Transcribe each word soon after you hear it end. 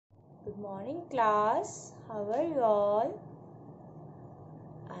Good morning, class. How are you all?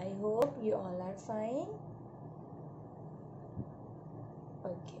 I hope you all are fine.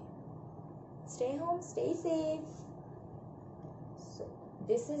 Okay. Stay home, stay safe. So,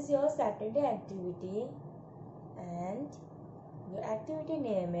 this is your Saturday activity, and your activity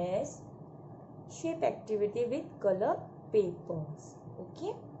name is shape activity with color papers.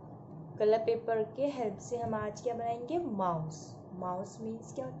 Okay? Colour paper के help से हम आज क्या बनाएंगे? Mouse. Mouse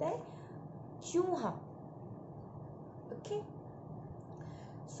means क्या होता है? चूहा. ओके.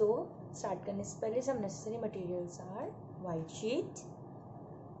 सो स्टार्ट करने से पहले सब necessary materials are white sheet,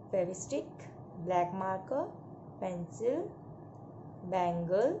 Fevistick, black marker, pencil,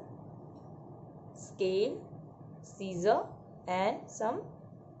 bangle, scale, scissor and some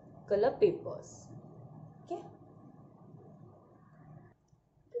color papers. Okay.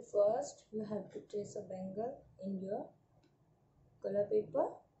 So first you have to trace a bangle in your color paper.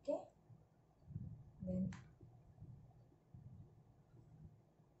 Okay. Then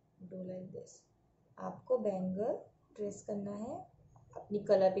do like this. आपको bangle trace करना है अपनी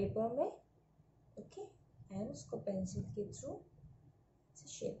colour paper में. Okay. And उसको pencil के through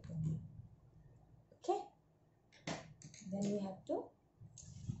shape करना है. Okay. Then you have to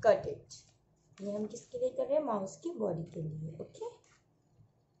cut it. ये हम किसके लिए कर रहे हैं? माउस की बॉडी के लिए. ओके.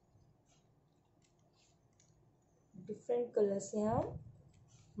 डिफरेंट कलर से हम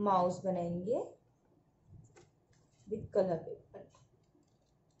माउस बनाएंगे with colour paper.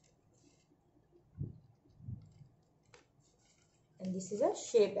 And this is a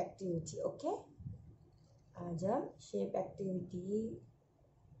shape activity. Okay. आज हम शेप एक्टिविटी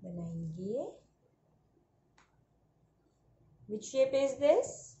बनाएंगे. Which shape is this?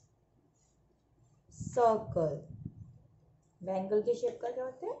 Circle. Bangle के शेप का क्या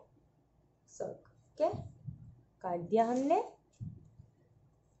होता है? सर्कल. ओके. काट दिया हमने.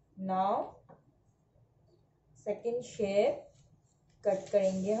 नाउ सेकेंड शेप कट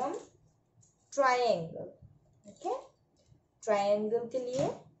करेंगे हम ट्रायंगल. ओके. ट्रायंगल के लिए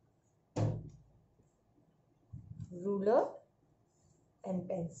रूलर एंड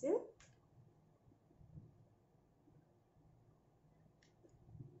पेंसिल.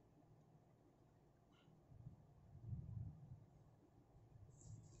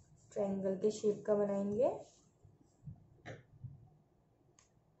 ट्रायंगल के शेप का बनाएंगे.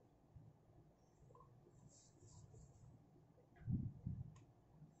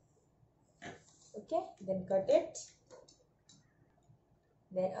 Okay. Then cut it.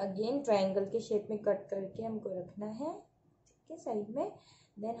 Then again triangle के शेप में कट करके हमको रखना है. ठीक है, साइड में.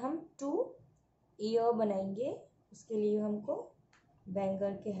 देन हम 2 ईयर बनाएंगे. उसके लिए हमको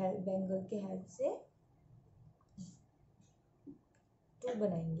बैंगल के हेल्प से 2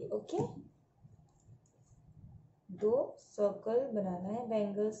 बनाएंगे. ओके. 2 सर्कल बनाना है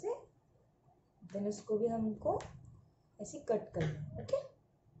बैंगल से. देन उसको भी हमको ऐसे कट करना है. ओके.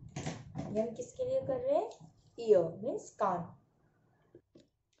 ये हम किसके लिए कर रहे हैं? Year means can't.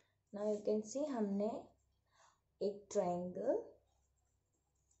 Now you can see हमने एक ट्रायंगल,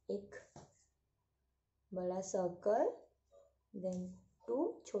 एक बड़ा सर्कल, देन 2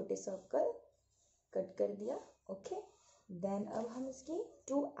 छोटे सर्कल कट कर दिया. ओके. देन अब हम इसकी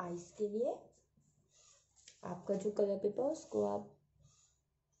 2 आईज के लिए आपका जो कलर पेपर उसको आप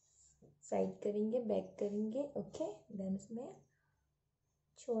साइड करेंगे, बैक करेंगे. ओके. देन उसमें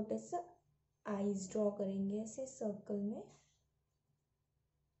छोटे सा आईज ड्रॉ करेंगे ऐसे सर्कल में.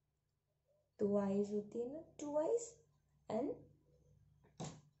 2 आईज होती है ना, 2 eyes. And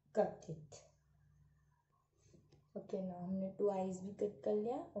cut it. Okay. ना हमने 2 आईज भी कट कर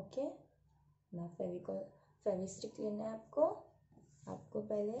लिया. ओके. ना फेविस्टिक लेना है आपको. आपको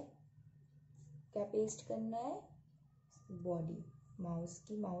पहले क्या पेस्ट करना है? बॉडी माउस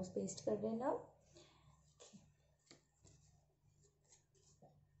की. माउस पेस्ट कर देना.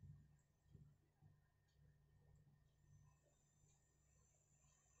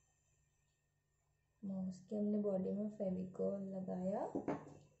 माउस की हमने बॉडी में फेविकोल लगाया,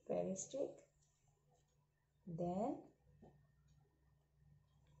 Fevistick. Then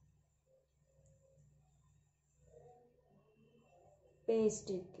paste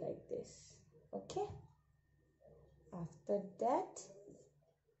it like this. Okay. After that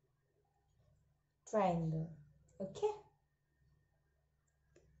triangle. Okay.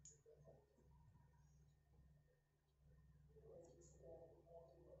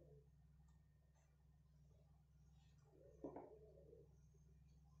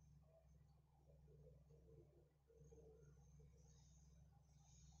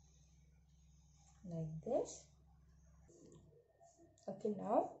 Like this. Okay.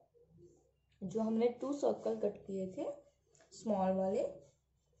 Now जो हमने 2 सर्कल कट किए थे स्मॉल वाले,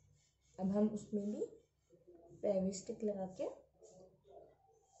 अब हम उसमें भी फेविस्टिक लगा के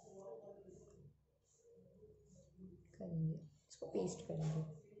करेंगे, इसको पेस्ट करेंगे.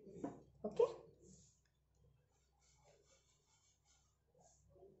 Okay,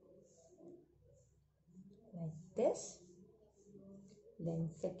 like this. Then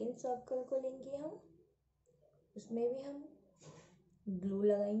second circle को लेंगे हम, उसमें भी हम ग्लू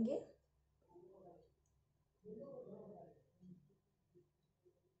लगाएंगे.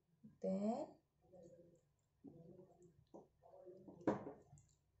 Then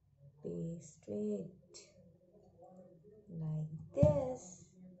paste it like this.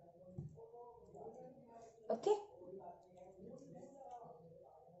 Okay,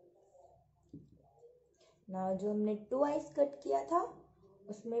 now जो हमने 2 आइज कट किया था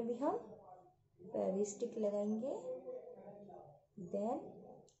उसमें भी हम फेविस्टिक लगाएंगे. देन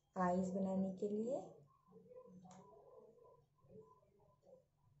आइज बनाने के लिए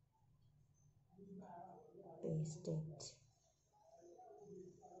paste it.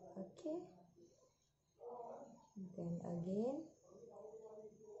 Okay, then again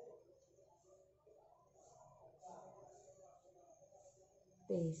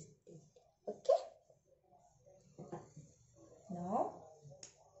paste it. Okay, now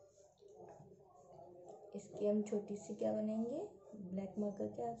इसकी हम छोटी सी क्या बनाएंगे, ब्लैक मार्कर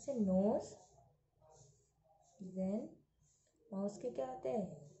के हाथ से नोज. देन माउस के क्या होते हैं,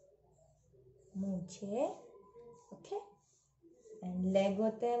 मूंछें. ओके, एंड लेग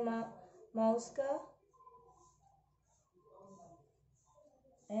होते हैं माउस का,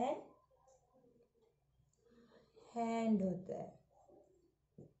 एंड हैंड होता है.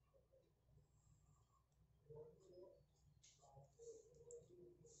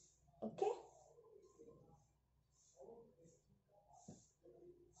 ओके,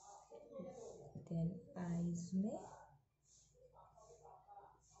 देन आईज में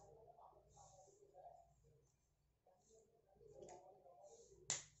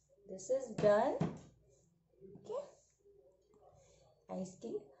this is done. Okay, eyes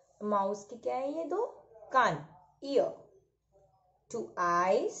की, माउस की क्या है, ये 2 कान, year, 2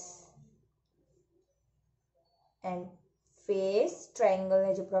 eyes and face, triangle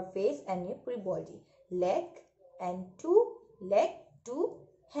है जो पूरा फेस, एंड ये पूरी body, leg and 2 leg, 2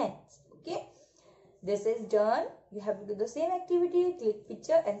 hands. Okay, this is done. You have to do the same activity. Click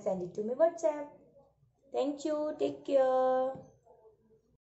picture and send it to me WhatsApp. Thank you. Take care.